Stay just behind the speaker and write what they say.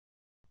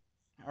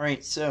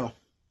Alright, so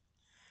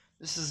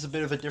this is a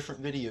bit of a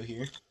different video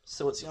here.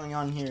 So what's going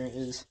on here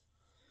is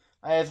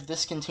I have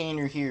this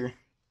container here,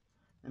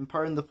 and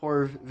pardon the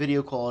poor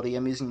video quality,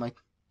 I'm using my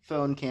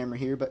phone camera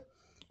here, but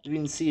as you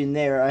can see in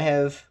there, I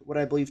have what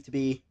I believe to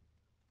be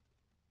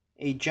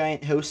a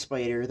giant host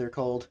spider, they're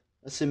called,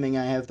 assuming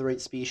I have the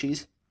right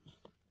species.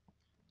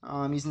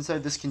 He's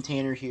inside this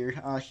container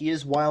here. He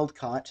is wild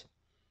caught,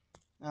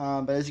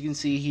 but as you can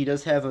see, he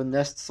does have a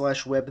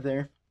nest/web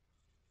there.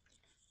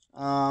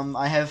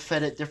 I have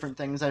fed it different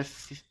things. I've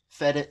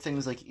fed it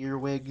things like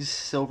earwigs,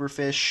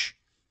 silverfish.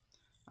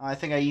 I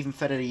think I even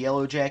fed it a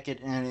yellow jacket,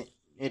 and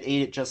it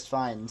ate it just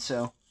fine.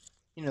 So,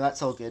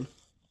 that's all good.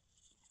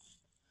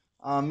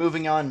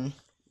 Moving on,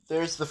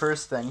 there's the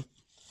first thing.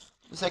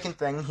 The second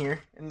thing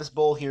here, in this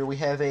bowl here, we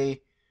have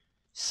a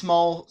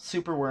small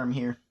superworm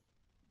here.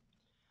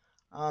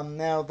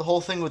 Now, the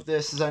whole thing with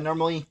this is I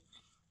normally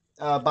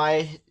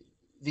buy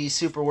these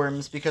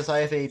superworms because I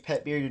have a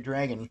pet bearded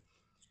dragon.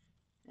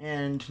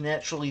 And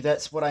naturally,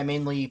 that's what I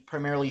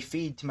primarily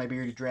feed to my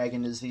bearded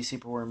dragon is these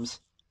superworms.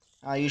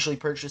 I usually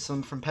purchase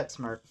them from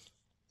PetSmart.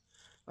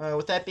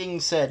 With that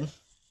being said,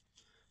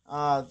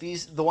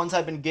 the ones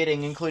I've been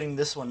getting, including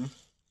this one,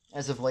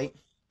 as of late,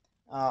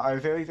 are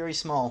very, very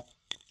small.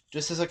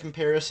 Just as a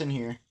comparison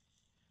here,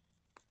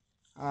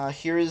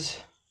 here is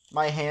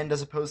my hand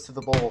as opposed to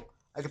the bowl.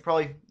 I could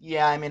probably,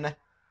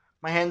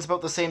 my hand's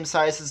about the same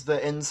size as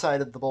the inside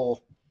of the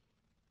bowl.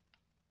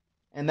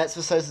 And that's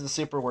the size of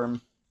the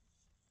superworm.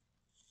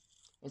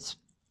 It's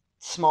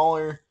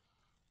smaller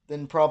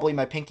than probably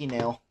my pinky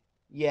nail.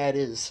 Yeah, it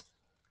is.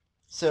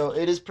 So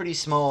it is pretty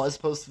small as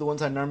opposed to the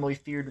ones I normally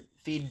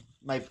feed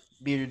my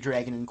bearded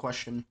dragon in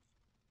question.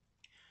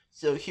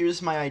 So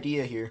here's my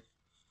idea here.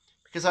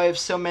 Because I have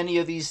so many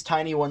of these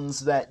tiny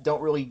ones that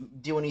don't really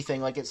do anything,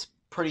 like it's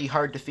pretty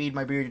hard to feed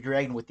my bearded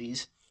dragon with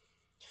these.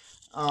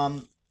 I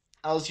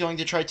was going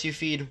to try to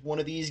feed one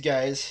of these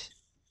guys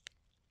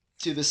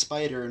to the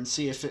spider and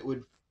see if it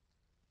would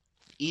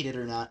eat it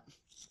or not.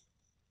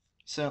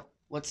 So,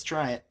 let's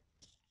try it.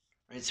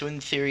 Right, so in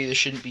theory, this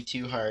shouldn't be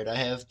too hard. I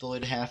have the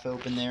lid half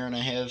open there, and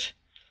I have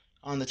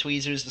on the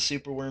tweezers the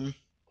superworm.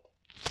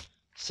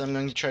 So I'm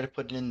going to try to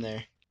put it in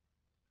there.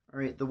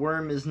 Alright, the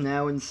worm is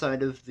now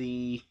inside of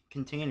the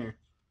container.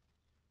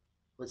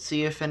 Let's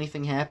see if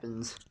anything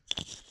happens.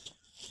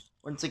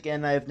 Once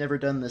again, I have never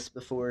done this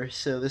before,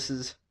 so this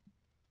is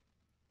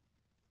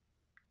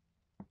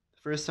the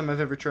first time I've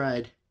ever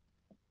tried.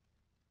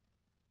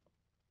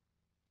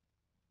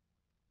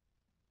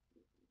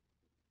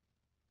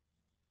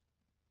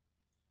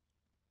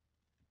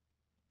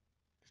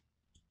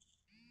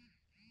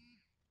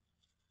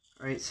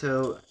 Alright,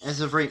 so as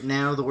of right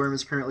now, the worm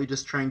is currently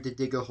just trying to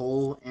dig a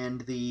hole,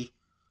 and the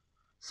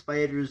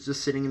spider is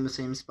just sitting in the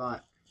same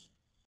spot.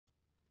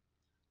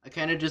 I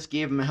kind of just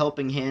gave him a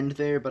helping hand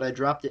there, but I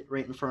dropped it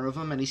right in front of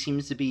him, and he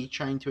seems to be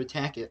trying to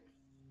attack it.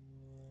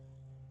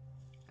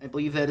 I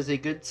believe that is a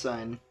good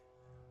sign.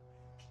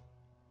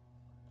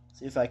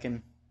 See if I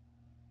can...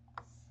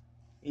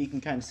 You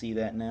can kind of see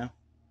that now.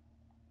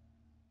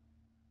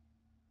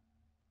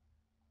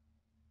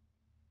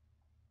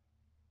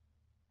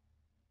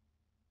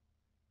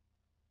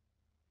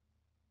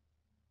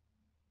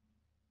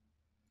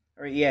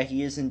 Alright, yeah,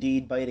 he is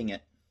indeed biting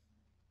it.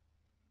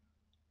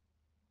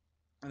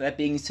 That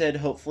being said,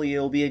 hopefully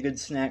it'll be a good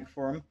snack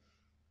for him.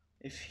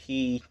 If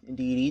he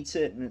indeed eats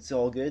it and it's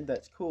all good,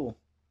 that's cool.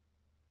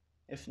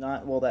 If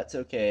not, well, that's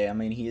okay. I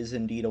mean, he is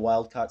indeed a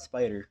wild-caught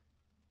spider.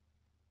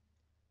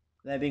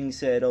 That being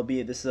said,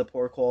 albeit this is a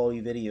poor quality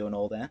video and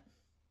all that,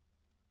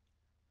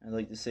 I'd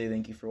like to say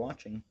thank you for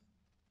watching.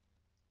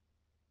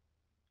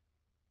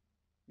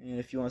 And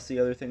if you want to see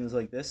other things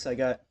like this, I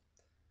got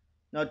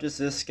not just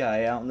this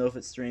guy. I don't know if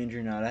it's strange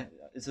or not.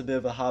 It's a bit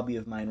of a hobby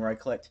of mine where I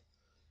collect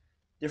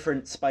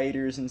different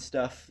spiders and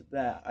stuff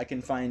that I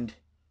can find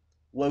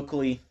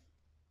locally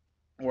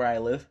where I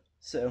live.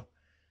 So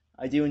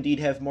I do indeed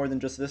have more than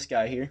just this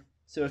guy here.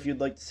 So if you'd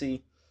like to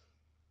see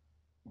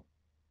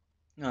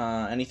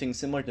anything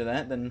similar to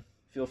that, then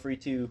feel free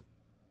to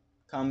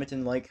comment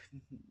and like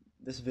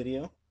this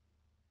video.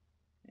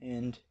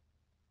 And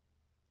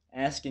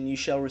ask and you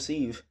shall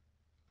receive.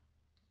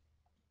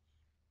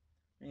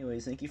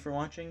 Anyways, thank you for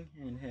watching,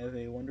 and have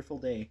a wonderful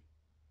day,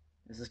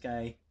 as this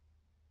guy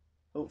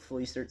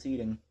hopefully starts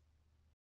eating.